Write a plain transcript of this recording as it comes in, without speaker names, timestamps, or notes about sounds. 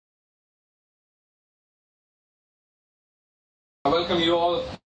I welcome you all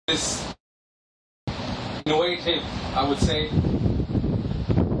to this innovative, I would say,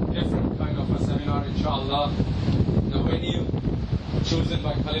 different kind of a seminar, inshallah. The venue chosen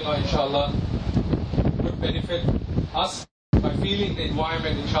by Kalima, inshallah, would benefit us by feeling the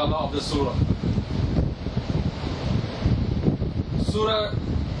environment, inshallah, of the surah. Surah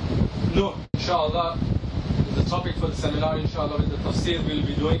Nooh, inshallah, is the topic for the seminar, inshallah, with the tafsir we'll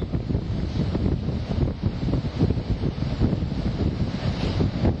be doing.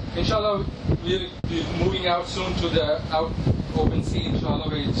 Inshallah, we'll be moving out soon to the open sea, inshallah,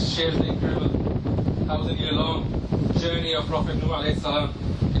 where it shares the incredible 1,000-year-long journey of Prophet Nooh alayhi salam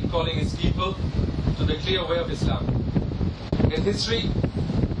in calling his people to the clear way of Islam. In history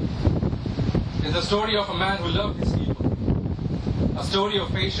is a story of a man who loved his people, a story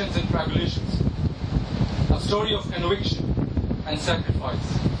of patience and tribulations, a story of conviction and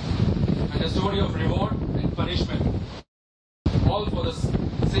sacrifice, and a story of reward and punishment, all for the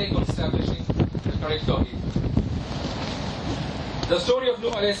sake of establishing the correct Tawheed. The story of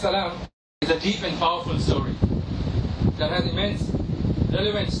Nooh alayhi salam is a deep and powerful story that has immense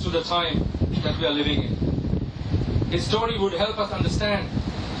relevance to the time that we are living in. His story would help us understand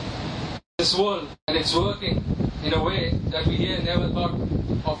this world and its working in a way that we here never thought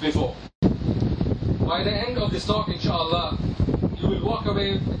of before. By the end of this talk, inshallah, you will walk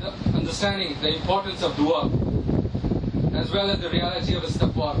away with understanding the importance of dua, as well as the reality of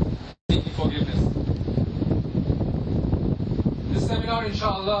istighfar, seeking forgiveness. This seminar,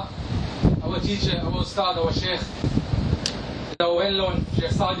 inshallah, our teacher, our ustad, our sheikh, the well-known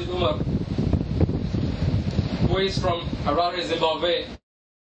Sheikh Sajid Umar, who is from Harare, Zimbabwe,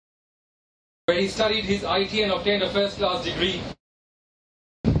 where he studied his IT and obtained a first-class degree,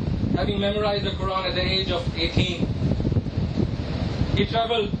 having memorized the Quran at the age of 18. He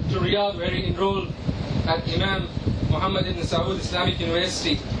traveled to Riyadh, where he enrolled at Imam Muhammad ibn Saud Islamic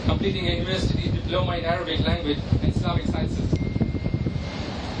University, completing a university diploma in Arabic language and Islamic sciences.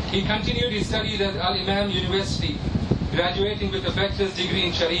 He continued his studies at Al-Imam University, graduating with a bachelor's degree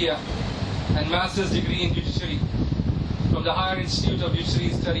in Shariah and master's degree in judiciary from the Higher Institute of Judiciary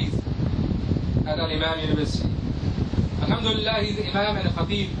Studies at Al-Imam University. Alhamdulillah, he is Imam and a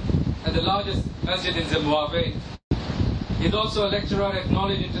Khatib at the largest masjid in Zimbabwe. He is also a lecturer at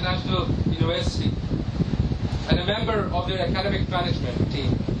Knowledge International University and a member of their academic management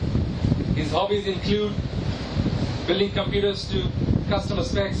team. His hobbies include building computers to customer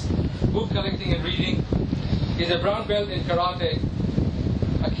specs, book collecting and reading. He is a brown belt in karate,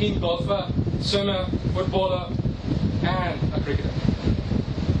 a keen golfer, swimmer, footballer, and a cricketer.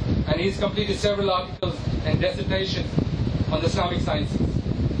 And he has completed several articles and dissertations on the Islamic sciences.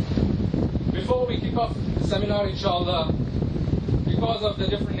 Before we kick off the seminar, inshallah, because of the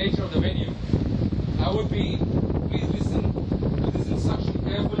different nature of the venue, I would be, please listen to this instruction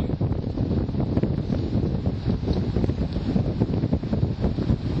carefully.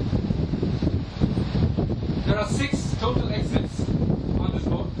 There are 6 total exits on this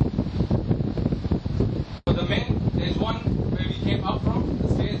boat. For the men, there is one where we came up from, the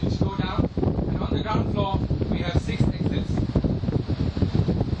stairs which go down, and on the ground floor we have 6 exits.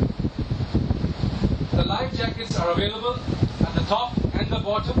 The life jackets are available at the top and the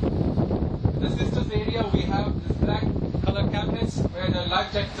bottom. The sisters area, we have this black color cabinets where the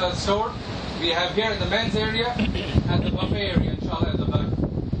life jackets are stored. We have here in the men's area and the buffet area, inshallah, at the back.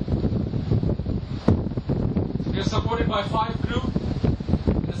 We are supported by 5 crew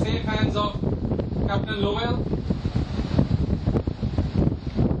in the safe hands of Captain Lowell.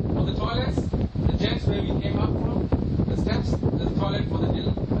 For the toilets, the gents where we came up from, the steps, there's a toilet for the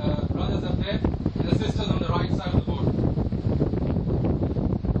brothers up there, and the sisters on the right side of the boat.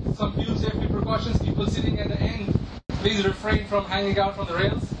 Some few safety precautions, people sitting at the end, please refrain from hanging out from the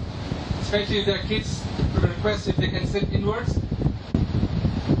rails, especially if there are kids. We request if they can sit inwards.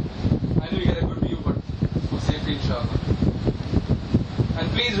 I know you get a good view, but for safety, inshallah. And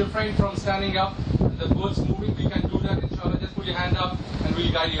please refrain from standing up. When the boat's moving, we can do that, inshallah. Just put your hand up and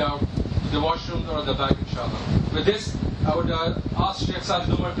we'll guide you out to the washrooms or at the back, inshallah. With this, I would ask Sheikh Sajid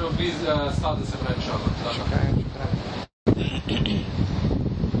Umar to please start the seminar, inshallah.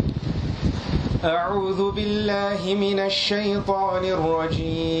 أعوذ بالله من الشيطان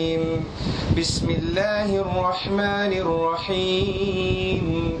الرجيم بسم الله الرحمن الرحيم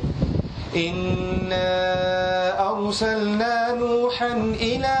إنا أرسلنا نوحا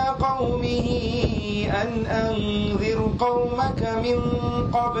إلى قومه أن أنذر قومك من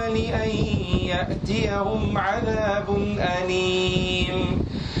قبل أن يأتيهم عذاب أليم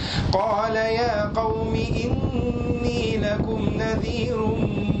قال يا قوم إني لكم نذير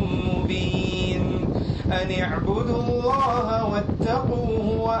مبين أن اعبدوا الله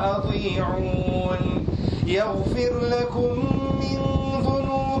واتقوه وأطيعون يغفر لكم من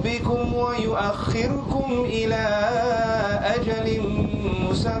ذنوبكم ويؤخركم إلى أجل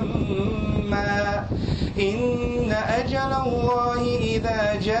مسمى إن أجل الله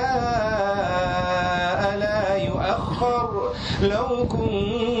إذا جاء لا يؤخر لو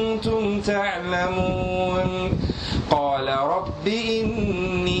كنتم تعلمون قال رب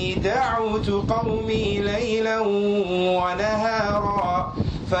إني دعوت قومي ليلا ونهارا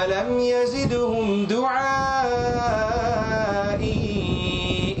فلم يزدهم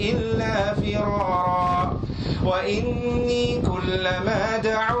دعائي إلا فرارا وإني كلما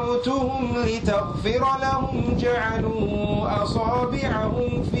دعوتهم لتغفر لهم جعلوا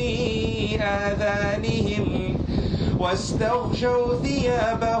أصابعهم في آذانهم واستغشوا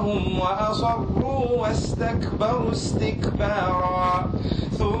ثيابهم وأصروا واستكبروا استكبارا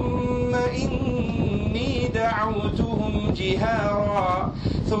ثم إني دعوتهم جهارا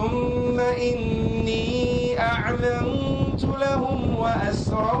ثم إني أعلنت لهم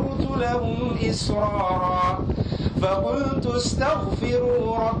وأسررت لهم إسرارا فقلت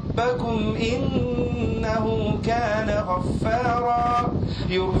استغفروا ربكم إنه كان غفارا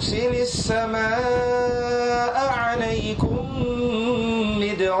يرسل السماء عليكم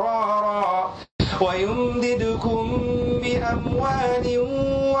مدرارا ويمددكم بأموال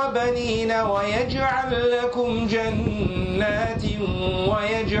وبنين ويجعل لكم جنات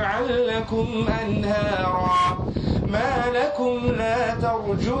ويجعل لكم أنهارا ما لكم لا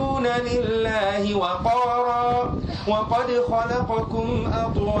ترجون لله وقارا وقد خلقكم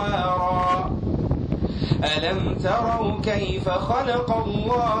أطوارا ألم تروا كيف خلق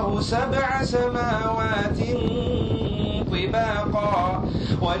الله 7 سماوات طباقا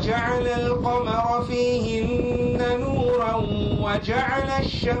وجعل القمر فيهن نورا وجعل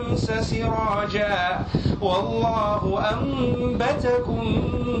الشمس سراجا والله أنبتكم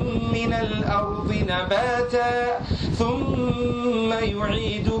من الأرض نباتا ثم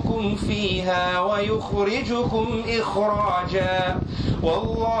يعيدكم فيها ويخرجكم إخراجا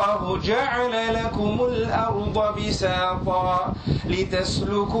والله جعل لكم الأرض بساطا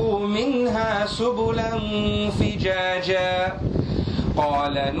لتسلكوا منها سبلا فجاجا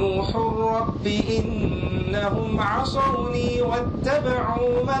قال نوح رب إنهم عصوني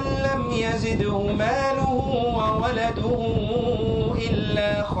واتبعوا من لم يزده ماله وولده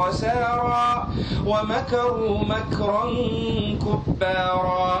إلا خسارا ومكروا مكرا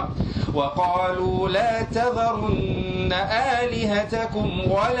كبارا وقالوا لا تذرن آلهتكم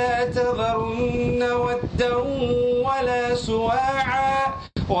ولا تذرن ودا ولا سواعا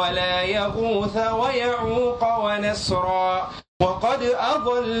ولا يغوث ويعوق ونسرا وقد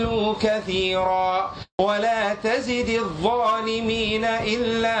أضلوا كثيرا ولا تزد الظالمين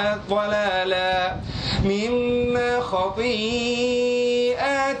إلا ضلالا مما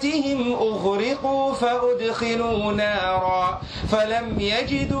خطيئاتهم أغرقوا فأدخلوا نارا فلم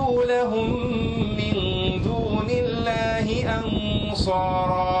يجدوا لهم من دون الله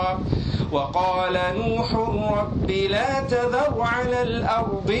أنصارا وقال نوح رب لا تذر على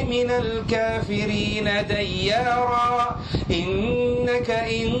الأرض من الكافرين ديارا إنك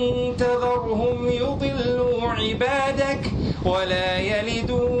إن تذرهم يضلوا عبادك ولا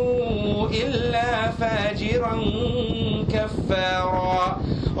يلدوا إلا فاجرا كفارا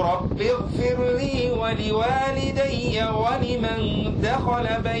رب اغفر لي ولوالدي ولمن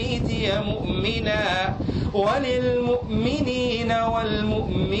دخل بيتي مؤمنا وللمؤمنين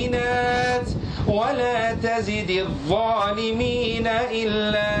والمؤمنات ولا تزد الظالمين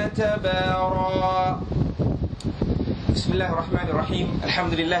إلا تبارا بسم الله الرحمن الرحيم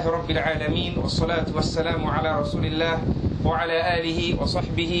الحمد لله رب العالمين والصلاة والسلام على رسول الله وعلى آله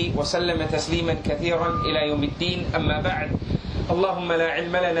وصحبه وسلم تسليما كثيرا إلى يوم الدين أما بعد اللهم لا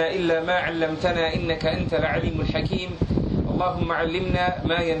علم لنا إلا ما علمتنا إنك أنت العليم الحكيم اللهم علمنا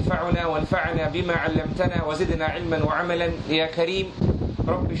ما ينفعنا وانفعنا بما علمتنا وزدنا علما وعملا يا كريم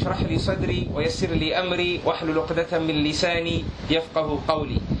رب اشرح لي صدري ويسر لي أمري واحلل عقدة من لساني يفقه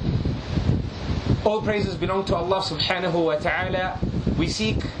قولي. All praises belong to Allah subhanahu wa ta'ala. We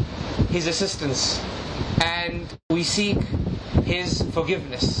seek His assistance and we seek His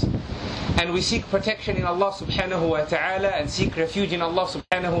forgiveness. And we seek protection in Allah subhanahu wa ta'ala and seek refuge in Allah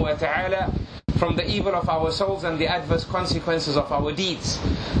subhanahu wa ta'ala from the evil of our souls and the adverse consequences of our deeds.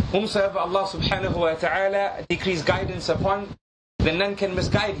 Whomsoever Allah subhanahu wa ta'ala decrees guidance upon, then none can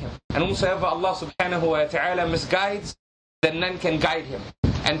misguide him. And whomsoever Allah subhanahu wa ta'ala misguides, then none can guide him.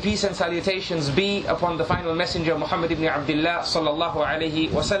 And peace and salutations be upon the final messenger Muhammad ibn Abdullah sallallahu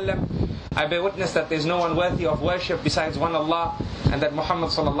alayhi wa sallam, I bear witness that there is no one worthy of worship besides one Allah, and that Muhammad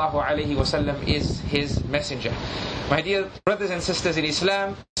sallallahu alaihi wasallam is his messenger. My dear brothers and sisters in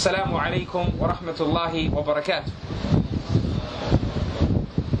Islam, Assalamu alaikum wa rahmatullahi wa barakatuh.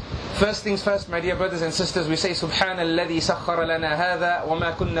 First things first, my dear brothers and sisters, we say Subhanalladhi sakhkhara lana hadha wa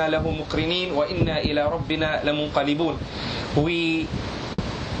ma kunna lahu muqrinin wa inna ila rabbina lamunqalibun. We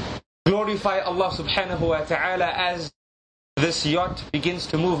glorify Allah subhanahu wa ta'ala as this yacht begins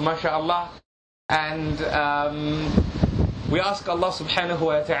to move, mashallah, and we ask Allah subhanahu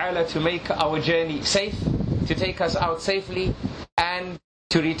wa ta'ala to make our journey safe, to take us out safely, and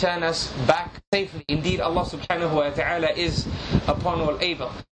to return us back safely. Indeed, Allah subhanahu wa ta'ala is upon all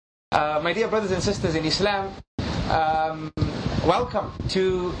able. My dear brothers and sisters in Islam, welcome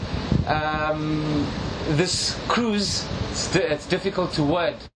to this cruise. It's difficult to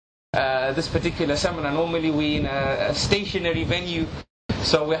word this particular seminar. Normally we're in a stationary venue,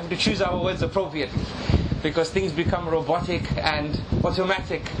 so we have to choose our words appropriately, because things become robotic and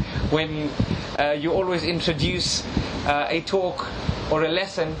automatic when you always introduce a talk or a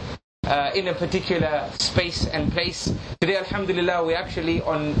lesson in a particular space and place. Today, alhamdulillah, we're actually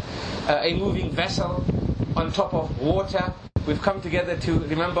on a moving vessel on top of water. We've come together to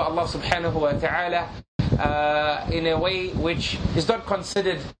remember Allah subhanahu wa ta'ala in a way which is not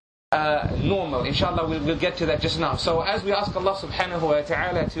considered normal. Inshallah, we'll get to that just now. So as we ask Allah subhanahu wa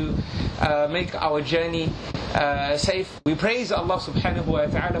ta'ala to make our journey safe, we praise Allah subhanahu wa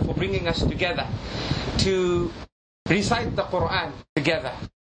ta'ala for bringing us together to recite the Quran together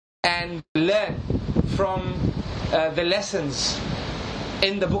and learn from the lessons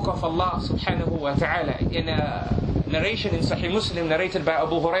in the book of Allah subhanahu wa ta'ala. In a narration in Sahih Muslim narrated by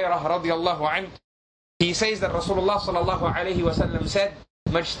Abu Hurairah radiyallahu anhu, he says that Rasulullah sallallahu alayhi wa sallam said,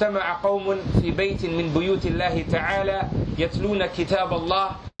 مَجْتَمَعَ قَوْمٌ فِي بَيْتٍ مِّن بُيُوتِ اللَّهِ تَعَالَى يَتْلُونَ كِتَابَ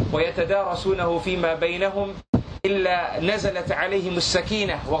اللَّهِ وَيَتَدَارَسُونَهُ فِي مَا بَيْنَهُمْ إِلَّا نَزَلَتْ عَلَيْهِمُ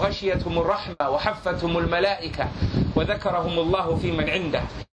السَّكِينَةُ وَغَشِيَتْهُمُ الرَّحْمَةُ وَحَفَّتْهُمُ الْمَلَائِكَةُ وَذَكَرَهُمُ اللَّهُ فِي مَنْ عِنْدَهُ.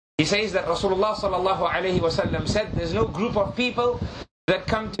 He says that Rasulullah sallallahu alayhi wa sallam said, there's no group of people that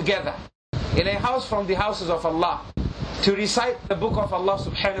come together in a house from the houses of Allah to recite the book of Allah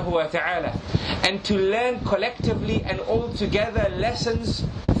subhanahu wa ta'ala and to learn collectively and all together lessons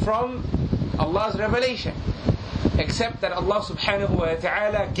from Allah's revelation, except that Allah subhanahu wa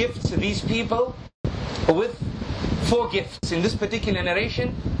ta'ala gifts these people with 4 gifts. In this particular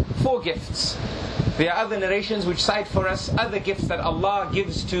narration, 4 gifts. There are other narrations which cite for us other gifts that Allah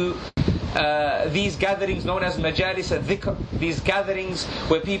gives to these gatherings known as majalis al-dhikr, these gatherings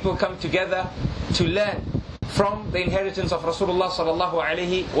where people come together to learn from the inheritance of Rasulullah sallallahu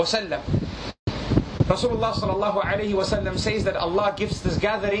alayhi wasallam. Rasulullah sallallahu alayhi wasallam says that Allah gives this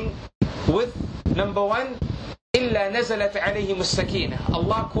gathering with, number 1, إِلَّا نَزَلَتْ عَلَيْهِمُ السَّكِينَةُ.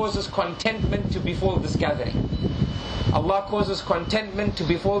 Allah causes contentment to befall this gathering. Allah causes contentment to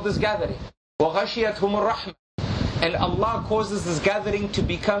befall this gathering. وَغَشِيَتْهُمُ الرَّحْمَةُ. And Allah causes this gathering to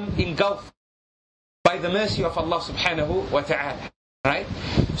become engulfed by the mercy of Allah subhanahu wa ta'ala. Right?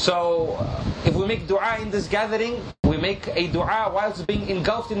 So, if we make dua in this gathering, we make a dua whilst being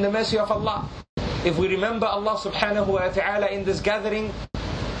engulfed in the mercy of Allah. If we remember Allah subhanahu wa ta'ala in this gathering,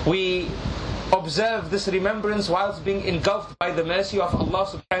 we observe this remembrance whilst being engulfed by the mercy of Allah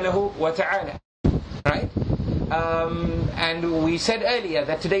subhanahu wa ta'ala. Right? And we said earlier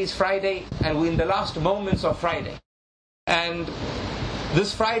that today is Friday, and we're in the last moments of Friday. And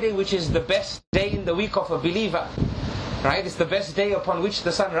this Friday, which is the best day in the week of a believer, right? It's the best day upon which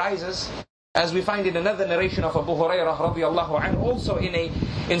the sun rises, as we find in another narration of Abu Hurairah radiyallahu anhu, also in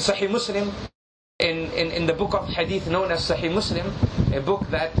Sahih Muslim, in the book of Hadith known as Sahih Muslim, a book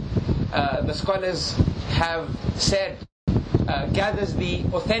that the scholars have said gathers the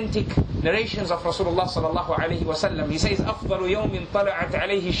authentic narrations of Rasulullah sallallahu alayhi wa sallam. He says, أفضل يوم طلعت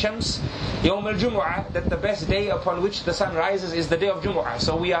عليه الشمس يوم الجمعة, that the best day upon which the sun rises is the day of Jumu'ah.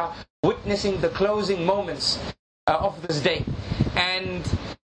 So we are witnessing the closing moments of this day. And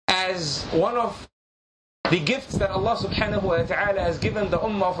as one of the gifts that Allah subhanahu wa ta'ala has given the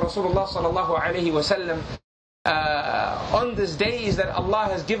ummah of Rasulullah sallallahu alayhi wa sallam on this day is that Allah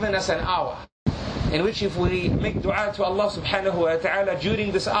has given us an hour in which if we make dua to Allah subhanahu wa ta'ala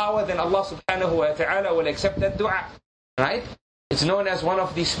during this hour, then Allah subhanahu wa ta'ala will accept that dua. Right? It's known as one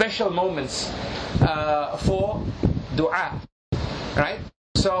of the special moments for dua. Right?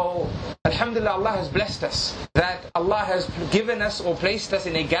 So, alhamdulillah, Allah has blessed us that Allah has given us or placed us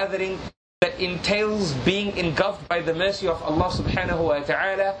in a gathering that entails being engulfed by the mercy of Allah subhanahu wa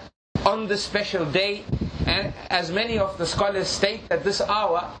ta'ala on this special day. And as many of the scholars state that this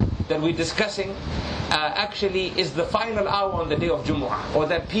hour that we're discussing actually is the final hour on the day of Jumu'ah, or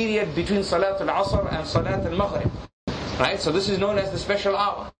that period between Salatul Asr and Salat al-Maghrib. Right? So this is known as the special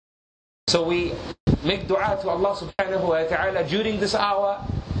hour. So we make dua to Allah subhanahu wa ta'ala during this hour,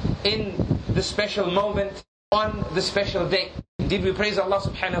 in the special moment, on the special day. Indeed, we praise Allah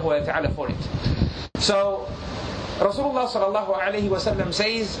subhanahu wa ta'ala for it. So Rasulullah sallallahu alayhi wa sallam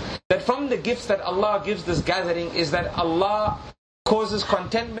says that from the gifts that Allah gives this gathering is that Allah causes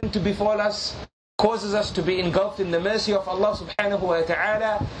contentment to befall us, causes us to be engulfed in the mercy of Allah subhanahu wa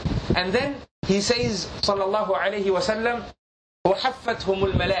ta'ala. And then he says sallallahu alayhi wa sallam,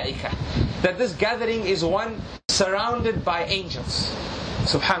 وَحَفَّتْهُمُ الْمَلَائِكَةِ, that this gathering is one surrounded by angels.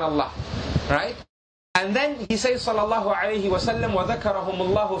 Subhanallah. Right? And then he says sallallahu alayhi wa sallam, وَذَكَرَهُمُ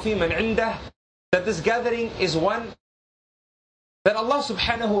اللَّهُ فِي مَنْ عِنْدَهِ, that this gathering is one that Allah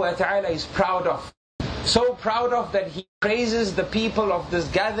subhanahu wa ta'ala is proud of. So proud of that He praises the people of this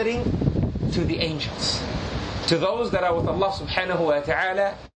gathering to the angels. To those that are with Allah subhanahu wa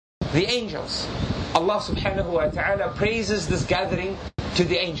ta'ala, the angels. Allah subhanahu wa ta'ala praises this gathering to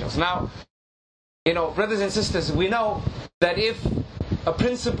the angels. Now, brothers and sisters, we know that if a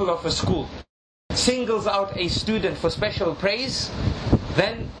principal of a school singles out a student for special praise,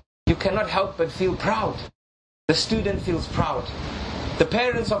 then you cannot help but feel proud. The student feels proud. The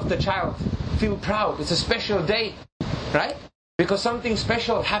parents of the child feel proud. It's a special day, right? Because something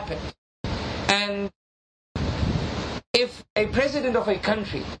special happened. And if a president of a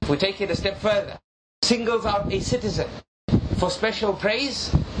country, if we take it a step further, singles out a citizen for special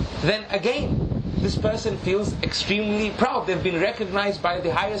praise, then again, this person feels extremely proud. They've been recognized by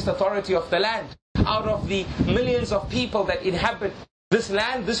the highest authority of the land. Out of the millions of people that inhabit this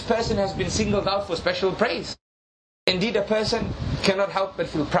land, this person has been singled out for special praise. Indeed, a person cannot help but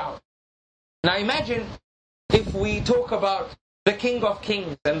feel proud. Now imagine if we talk about the King of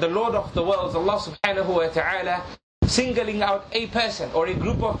Kings and the Lord of the worlds, Allah subhanahu wa ta'ala, singling out a person or a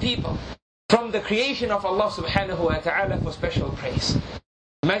group of people from the creation of Allah subhanahu wa ta'ala for special praise.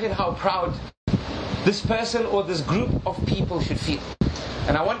 Imagine how proud this person or this group of people should feel.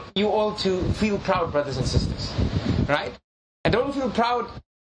 And I want you all to feel proud, brothers and sisters. Right? And don't feel proud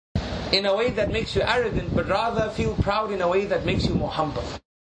in a way that makes you arrogant, but rather feel proud in a way that makes you more humble.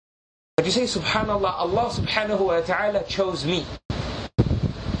 But you say, subhanallah, Allah subhanahu wa ta'ala chose me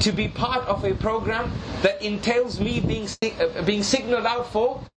to be part of a program that entails me being signaled out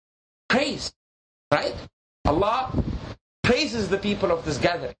for praise. Right? Allah praises the people of this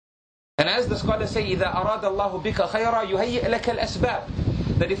gathering. And as the scholars say, إِذَا أَرَادَ اللَّهُ بِكَ خَيْرًا يُهَيِّئْ لَكَ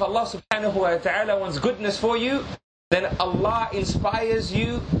الْأَسْبَابِ, that if Allah subhanahu wa ta'ala wants goodness for you, then Allah inspires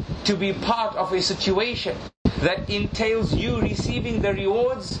you to be part of a situation that entails you receiving the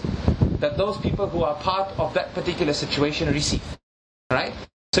rewards that those people who are part of that particular situation receive. Right?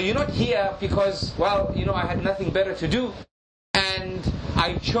 So you're not here because, I had nothing better to do and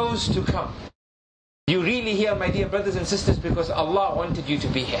I chose to come. You're really here, my dear brothers and sisters, because Allah wanted you to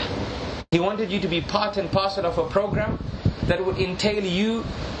be here. He wanted you to be part and parcel of a program that would entail you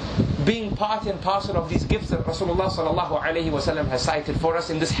being part and parcel of these gifts that Rasulullah sallallahu alayhi wa sallam has cited for us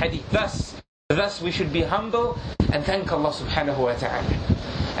in this hadith. Thus we should be humble and thank Allah subhanahu wa ta'ala.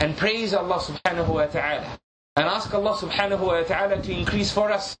 And praise Allah subhanahu wa ta'ala. And ask Allah subhanahu wa ta'ala to increase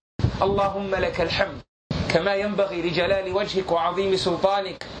for us. Allahumma laka alhamd. كما ينبغي لجلال وجهك وعظيم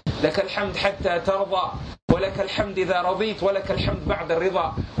سلطانك لك الحمد حتى ترضى ولك الحمد إذا رضيت ولك الحمد بعد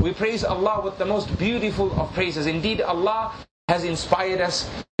الرضا. We praise Allah with the most beautiful of praises. Indeed, Allah has inspired us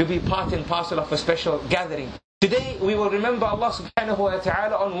to be part and parcel of a special gathering. Today we will remember Allah subhanahu wa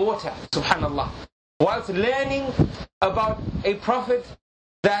ta'ala on water, subhanallah, whilst learning about a prophet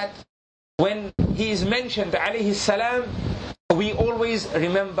that when he is mentioned, alayhi salam, we always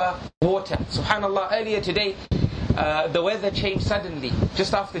remember water. Subhanallah, earlier today, the weather changed suddenly,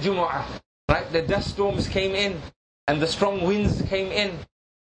 just after Jumu'ah. Right? The dust storms came in, and the strong winds came in.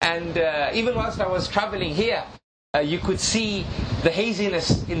 And even whilst I was traveling here, you could see the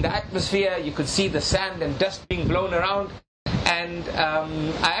haziness in the atmosphere, you could see the sand and dust being blown around. And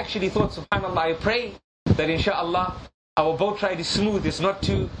I actually thought, subhanallah, I pray that inshaAllah, our boat ride is smooth, it's not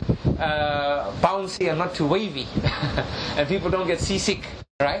too bouncy and not too wavy, and people don't get seasick,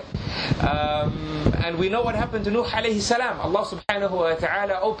 right? And we know what happened to Nooh alayhi salam. Allah subhanahu wa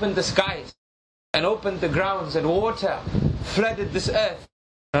ta'ala opened the skies and opened the grounds, and water flooded this earth,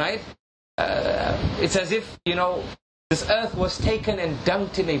 right? It's as if, this earth was taken and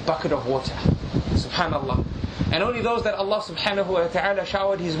dunked in a bucket of water. Subhanallah. And only those that Allah subhanahu wa ta'ala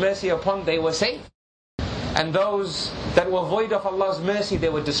showered His mercy upon, they were saved. And those that were void of Allah's mercy, they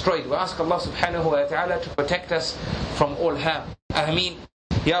were destroyed. We ask Allah subhanahu wa ta'ala to protect us from all harm. Ameen.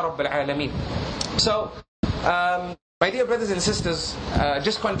 Ya Rabbil Alameen. So, my dear brothers and sisters,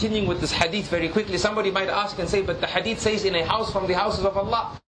 just continuing with this hadith very quickly, somebody might ask and say, but the hadith says in a house from the houses of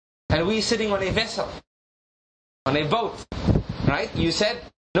Allah, and we sitting on a vessel, on a boat, right? You said,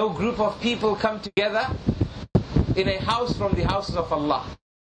 no group of people come together in a house from the houses of Allah.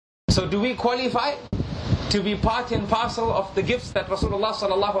 So do we qualify to be part and parcel of the gifts that Rasulullah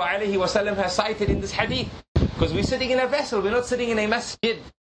sallallahu alaihi wasallam has cited in this hadith? Because we're sitting in a vessel, we're not sitting in a masjid.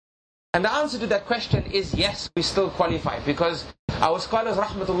 And the answer to that question is yes, we still qualify. Because our scholars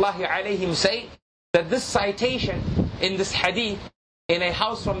rahmatullahi alayhim say that this citation in this hadith, in a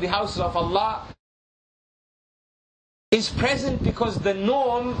house from the houses of Allah, is present because the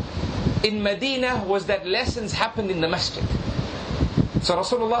norm in Medina was that lessons happened in the masjid. So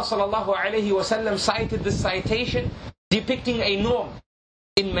Rasulullah sallallahu alayhi wasallam cited this citation depicting a norm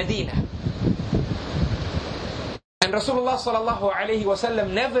in Medina. And Rasulullah sallallahu alayhi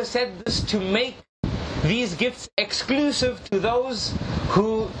wasallam never said this to make these gifts exclusive to those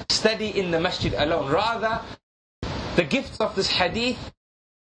who study in the masjid alone. Rather, the gifts of this hadith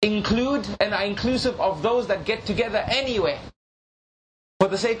include and are inclusive of those that get together anywhere for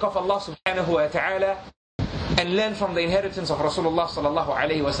the sake of Allah subhanahu wa ta'ala and learn from the inheritance of Rasulullah sallallahu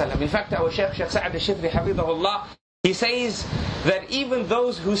alayhi wasallam. In fact, our Sheikh Sajid Umar hafidhahullah, he says that even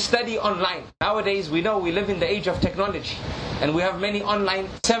those who study online, nowadays we know we live in the age of technology and we have many online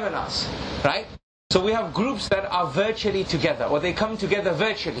seminars, right? So we have groups that are virtually together, or they come together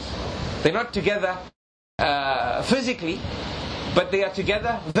virtually. They're not together physically, but they are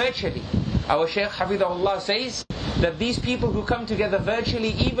together virtually. Our Shaykh Hafidahullah says that these people who come together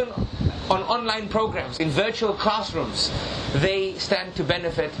virtually, even on online programs, in virtual classrooms, they stand to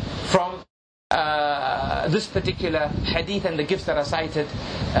benefit from this particular hadith and the gifts that are cited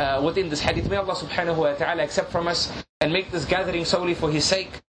within this hadith. May Allah subhanahu wa ta'ala accept from us and make this gathering solely for His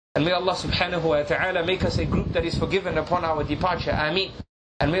sake. And may Allah subhanahu wa ta'ala make us a group that is forgiven upon our departure. Ameen.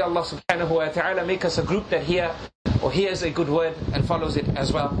 And may Allah subhanahu wa ta'ala make us a group that hears a good word and follows it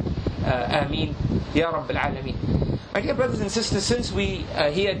as well. Ameen. Ya Rabbil Alameen. My dear brothers and sisters, since we are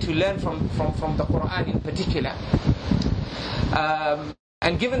here to learn from the Quran in particular,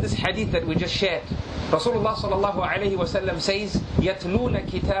 and given this hadith that we just shared, Rasulullah sallallahu alayhi wa sallam says, يَتْلُونَ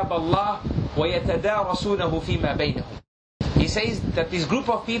كِتَابَ اللَّهِ وَيَتَدَارَسُونَهُ فِي مَا بَيْنَهُم. He says that this group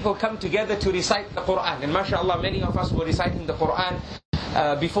of people come together to recite the Quran. And mashallah, many of us were reciting the Quran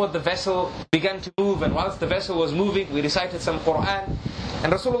before the vessel began to move. And whilst the vessel was moving, we recited some Quran.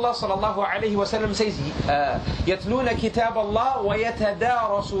 And Rasulullah sallallahu alayhi wa sallam says, يَتْلُونَ كِتَابَ اللَّهِ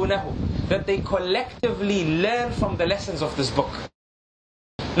وَيَتَدَارَسُونَهُ. That they collectively learn from the lessons of this book.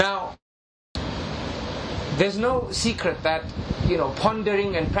 Now, there's no secret that,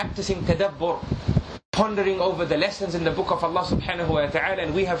 pondering and practicing tadabbur, pondering over the lessons in the book of Allah subhanahu wa ta'ala,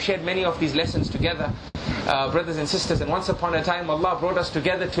 and we have shared many of these lessons together, brothers and sisters. And once upon a time, Allah brought us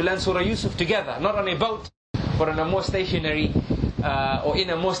together to learn Surah Yusuf together, not on a boat, but on a more stationary, or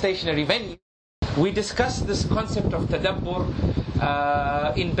in a more stationary venue. We discussed this concept of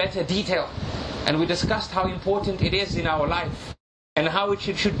tadabbur in better detail, and we discussed how important it is in our life, and how it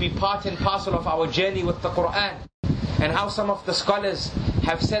should be part and parcel of our journey with the Quran, and how some of the scholars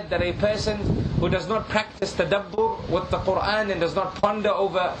have said that a person who does not practice tadabbur with the Quran and does not ponder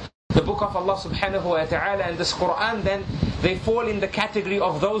over the book of Allah subhanahu wa ta'ala and this Quran, then they fall in the category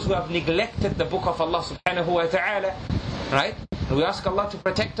of those who have neglected the book of Allah subhanahu wa ta'ala, right? And we ask Allah to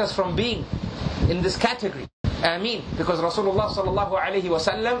protect us from being in this category. Ameen. Because Rasulullah sallallahu alayhi wa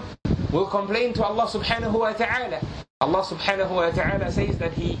sallam will complain to Allah subhanahu wa ta'ala. Allah subhanahu wa ta'ala says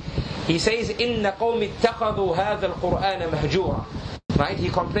that He says, إِنَّ قَوْمِ اتَّخَذُوا هَذَا الْقُرْآنَ مَهْجُورًا. Right? He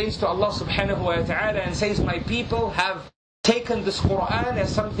complains to Allah subhanahu wa ta'ala and says, my people have taken this Quran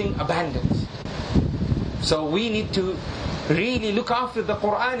as something abandoned. So we need to really look after the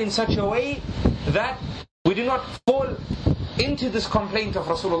Quran in such a way that we do not fall into this complaint of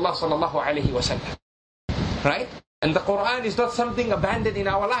Rasulullah sallallahu alayhi wa sallam. Right? And the Quran is not something abandoned in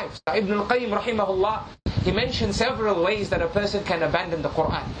our lives. Ibn al-Qayyim rahimahullah, he mentioned several ways that a person can abandon the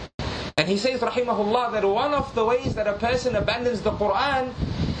Quran. And he says rahimahullah that one of the ways that a person abandons the Quran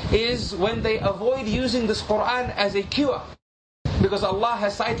is when they avoid using this Quran as a cure. Because Allah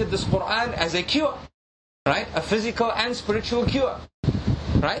has cited this Quran as a cure. Right? A physical and spiritual cure.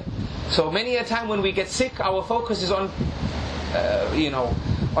 Right? So many a time when we get sick, our focus is on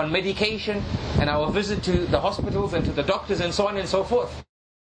on medication and our visit to the hospitals and to the doctors and so on and so forth.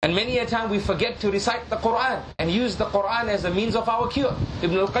 And many a time we forget to recite the Quran and use the Quran as a means of our cure.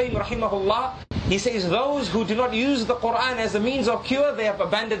 Ibn al-Qayyim rahimahullah, he says those who do not use the Quran as a means of cure, they have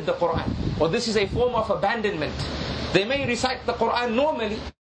abandoned the Quran. or this is a form of abandonment. They may recite the Quran normally,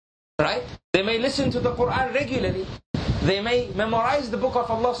 right? They may listen to the Quran regularly. They may memorize the book of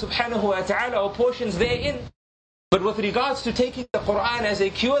Allah subhanahu wa ta'ala or portions therein. But with regards to taking the Quran as a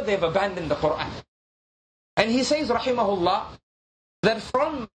cure, they've abandoned the Quran. And he says, rahimahullah, that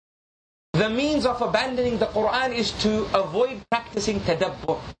from the means of abandoning the Quran is to avoid practicing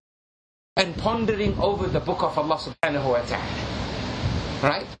tadabbur and pondering over the book of Allah subhanahu wa ta'ala.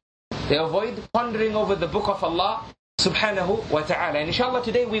 Right? They avoid pondering over the book of Allah subhanahu wa ta'ala. And inshallah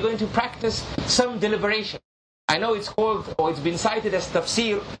today we're going to practice some deliberation. I know it's called, or it's been cited as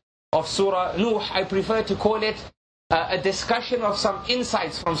tafsir of Surah Nooh. I prefer to call it a discussion of some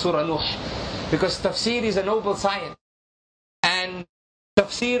insights from Surah Nooh. Because tafsir is a noble science. And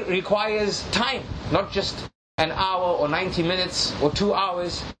tafsir requires time, not just an hour or 90 minutes or 2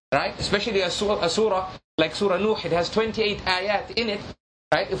 hours, right? Especially a surah like Surah Nooh, it has 28 ayat in it,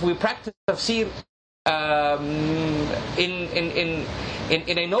 right? If we practice tafsir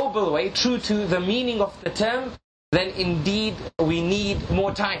in a noble way, true to the meaning of the term, then indeed we need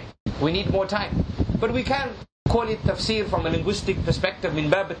more time. We need more time. But we can call it tafsir from a linguistic perspective, min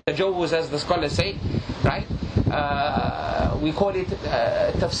bab al-tajawuz, as the scholars say, right? We call it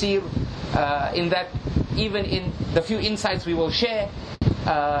tafsir in that even in the few insights we will share,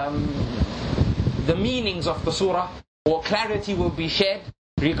 the meanings of the surah, or clarity will be shared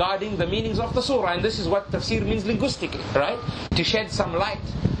regarding the meanings of the surah. And this is what tafsir means linguistically, right? To shed some light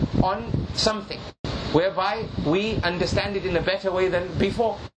on something, whereby we understand it in a better way than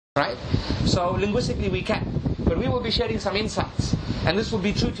before, right? So linguistically we can. But we will be sharing some insights. And this will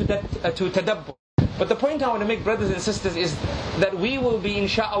be true to tadabbur. But the point I want to make, brothers and sisters, is that we will be,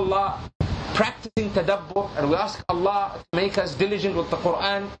 insha'Allah, practicing tadabbur, and we ask Allah to make us diligent with the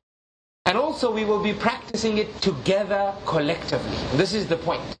Quran. And also we will be practicing it together collectively. This is the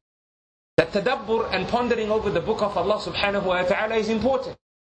point. That tadabbur and pondering over the book of Allah subhanahu wa ta'ala is important,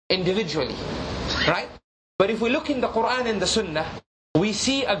 individually. Right? But if we look in the Quran and the Sunnah, we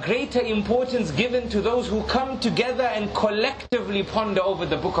see a greater importance given to those who come together and collectively ponder over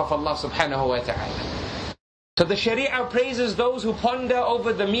the book of Allah subhanahu wa ta'ala. So the Shariah praises those who ponder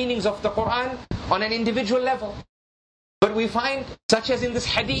over the meanings of the Quran on an individual level. But we find, such as in this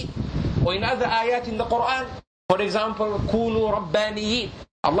hadith, or in other ayat in the Quran, for example, كُونُوا رَبَّانِيِّينَ,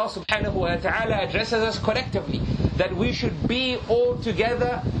 Allah subhanahu wa ta'ala addresses us collectively, that we should be all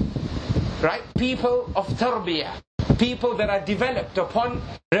together, right, people of tarbiyah, people that are developed upon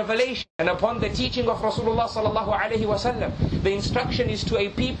revelation and upon the teaching of Rasulullah sallallahu alaihi wasallam. The instruction is to a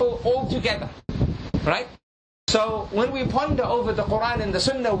people all together, right? So when we ponder over the Quran and the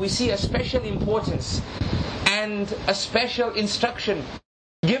Sunnah, we see a special importance and a special instruction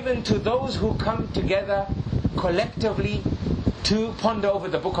given to those who come together collectively to ponder over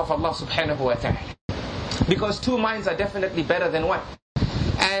the book of Allah subhanahu wa ta'ala. Because two minds are definitely better than one.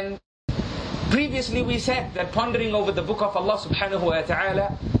 And previously we said that pondering over the book of Allah subhanahu wa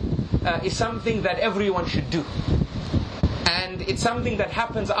ta'ala is something that everyone should do. And it's something that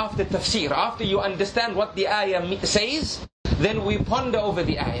happens after tafsir. After you understand what the ayah says, then we ponder over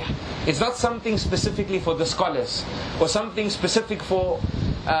the ayah. It's not something specifically for the scholars, or something specific for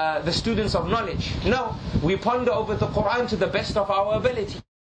the students of knowledge. No, we ponder over the Quran to the best of our ability.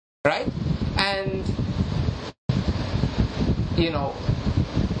 Right? And,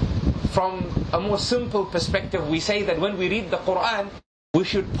 from a more simple perspective, we say that when we read the Quran, we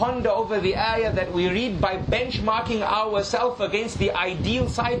should ponder over the ayah that we read by benchmarking ourselves against the ideal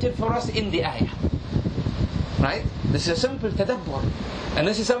cited for us in the ayah. Right? This is a simple tadabbur. And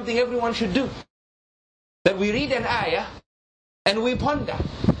this is something everyone should do. That we read an ayah and we ponder,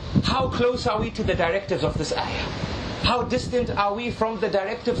 how close are we to the directives of this ayah? How distant are we from the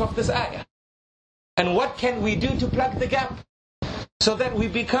directives of this ayah? And what can we do to plug the gap? So that we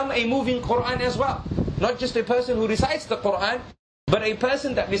become a moving Quran as well. Not just a person who recites the Quran, but a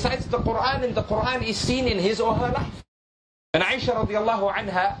person that recites the Quran and the Quran is seen in his or her life. And Aisha radiallahu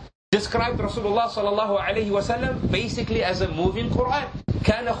anha described Rasulullah sallallahu alayhi wasallam basically as a moving Quran.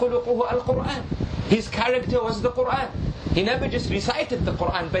 كَانَ خُلُقُهُ الْقُرْآنِ. His character was the Quran. He never just recited the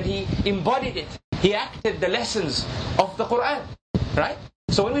Quran, but he embodied it. He acted the lessons of the Quran. Right?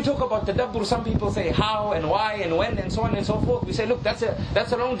 So when we talk about tadabbur, some people say how and why and when and so on and so forth. We say, look, that's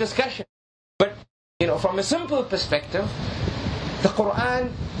a long discussion. But from a simple perspective, the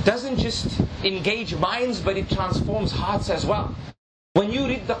Quran doesn't just engage minds, but it transforms hearts as well. When you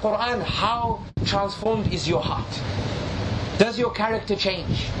read the Quran, how transformed is your heart? Does your character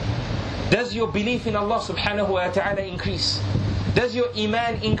change? Does your belief in Allah subhanahu wa ta'ala increase? Does your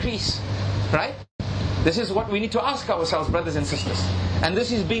iman increase? Right? This is what we need to ask ourselves, brothers and sisters. And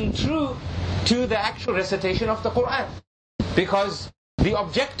this is being true to the actual recitation of the Quran. Because the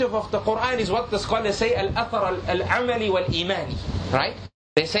objective of the Quran is what the scholars say, al-athar al-amali wal-imani. Right?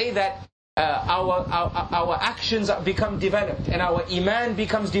 They say that our actions become developed and our iman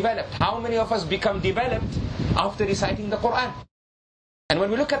becomes developed. How many of us become developed after reciting the Quran? And when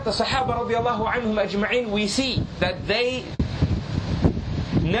we look at the Sahaba radiallahu anhum ajma'in, we see that they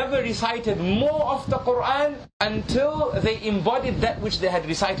never recited more of the Quran until they embodied that which they had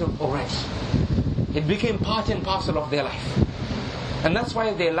recited already. It became part and parcel of their life. And that's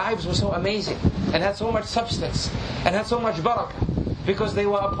why their lives were so amazing and had so much substance and had so much barakah. Because they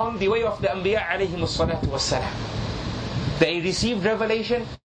were upon the way of the Anbiya alayhimu salatu wassalam. They received revelation,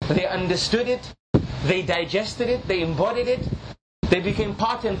 they understood it, they digested it, they embodied it, they became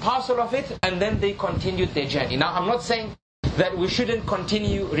part and parcel of it, and then they continued their journey. Now I'm not saying that we shouldn't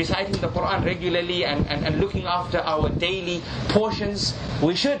continue reciting the Quran regularly and looking after our daily portions.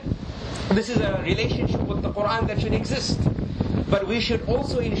 We should. This is a relationship with the Quran that should exist. But we should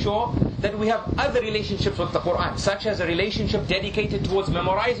also ensure that we have other relationships with the Quran, such as a relationship dedicated towards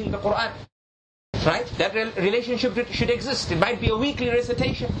memorizing the Quran. Right? That relationship should exist. It might be a weekly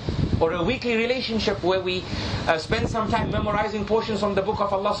recitation or a weekly relationship where we spend some time memorizing portions from the book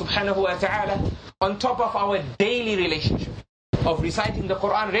of Allah subhanahu wa ta'ala on top of our daily relationship of reciting the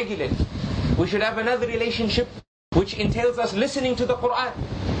Quran regularly. We should have another relationship which entails us listening to the Quran.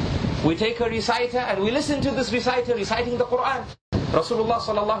 We take a reciter and we listen to this reciter reciting the Quran. Rasulullah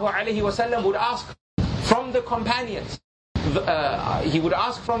sallallahu alayhi wasallam would ask from the companions. He would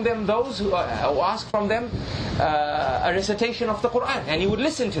ask from them those who ask from them a recitation of the Quran, and he would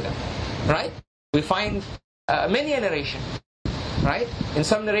listen to them. Right? We find many a narration. Right? In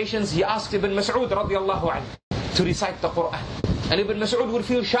some narrations, he asked Ibn Mas'ud radiallahu anhu to recite the Quran. And Ibn Mas'ud would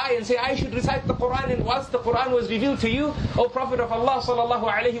feel shy and say, I should recite the Quran, and whilst the Quran was revealed to you, O Prophet of Allah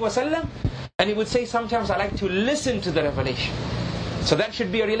sallallahu alayhi wasallam. And he would say, sometimes I like to listen to the revelation. So that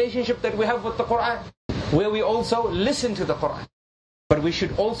should be a relationship that we have with the Quran, where we also listen to the Quran. But we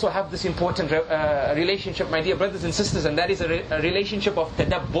should also have this important relationship, my dear brothers and sisters, and that is a relationship of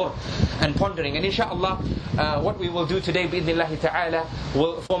tadabbur and pondering. And inshaAllah, what we will do today, bi'idhnillahi ta'ala,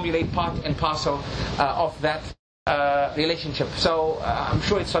 will formulate part and parcel of that relationship. So I'm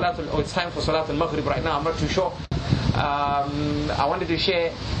sure it's time for Salatul Maghrib right now. I'm not too sure. I wanted to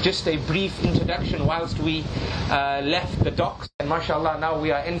share just a brief introduction whilst we left the docks, and mashallah now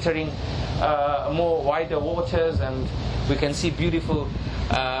we are entering more wider waters, and we can see beautiful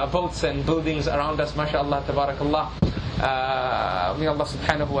boats and buildings around us, mashallah, tabarakallah. May Allah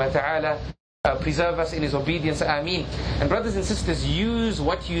subhanahu wa ta'ala preserve us in His obedience, ameen. And brothers and sisters, use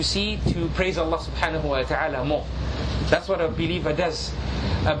what you see to praise Allah subhanahu wa ta'ala more. That's what a believer does.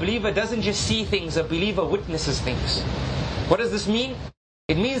 A believer doesn't just see things, a believer witnesses things. What does this mean?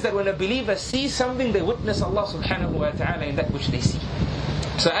 It means that when a believer sees something, they witness Allah subhanahu wa ta'ala in that which they see.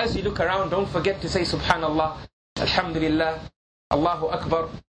 So as you look around, don't forget to say subhanallah, alhamdulillah, Allahu Akbar,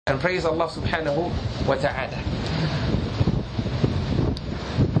 and praise Allah subhanahu wa ta'ala.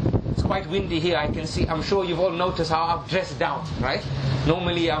 It's quite windy here, I can see. I'm sure you've all noticed how I've dressed down, right?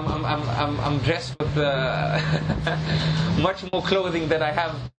 Normally I'm dressed with much more clothing than I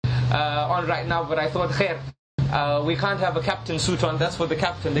have on right now, but I thought, khair, we can't have a captain suit on, that's for the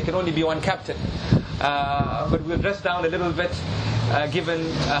captain, there can only be one captain. But we'll dress down a little bit,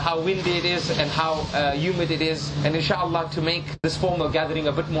 given how windy it is and how humid it is, and inshallah to make this formal gathering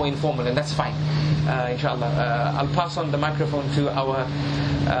a bit more informal, and that's fine. Inshallah, I'll pass on the microphone to our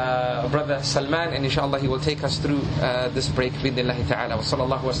brother Salman, and inshallah he will take us through this break bi'idhnillahi ta'ala. Wa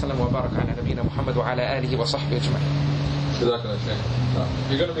sallallahu wa sallam wa baraka ala nabiyyina Muhammad wa ala alihi wa sahbihi ajma'in.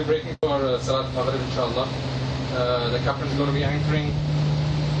 We're going to be breaking for Salat Maghrib, inshallah. The captain is going to be anchoring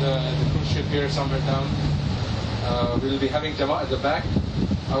the cruise ship here somewhere down. We'll be having Jama'ah at the back.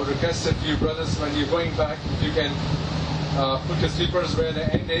 I would request that you brothers, when you're going back, if you can put your sleepers where the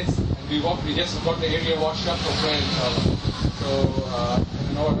end is, and we just got the area washed up for prayer, inshallah. So,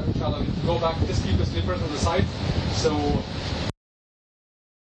 inshallah, we go back, just keep the sleepers on the side. So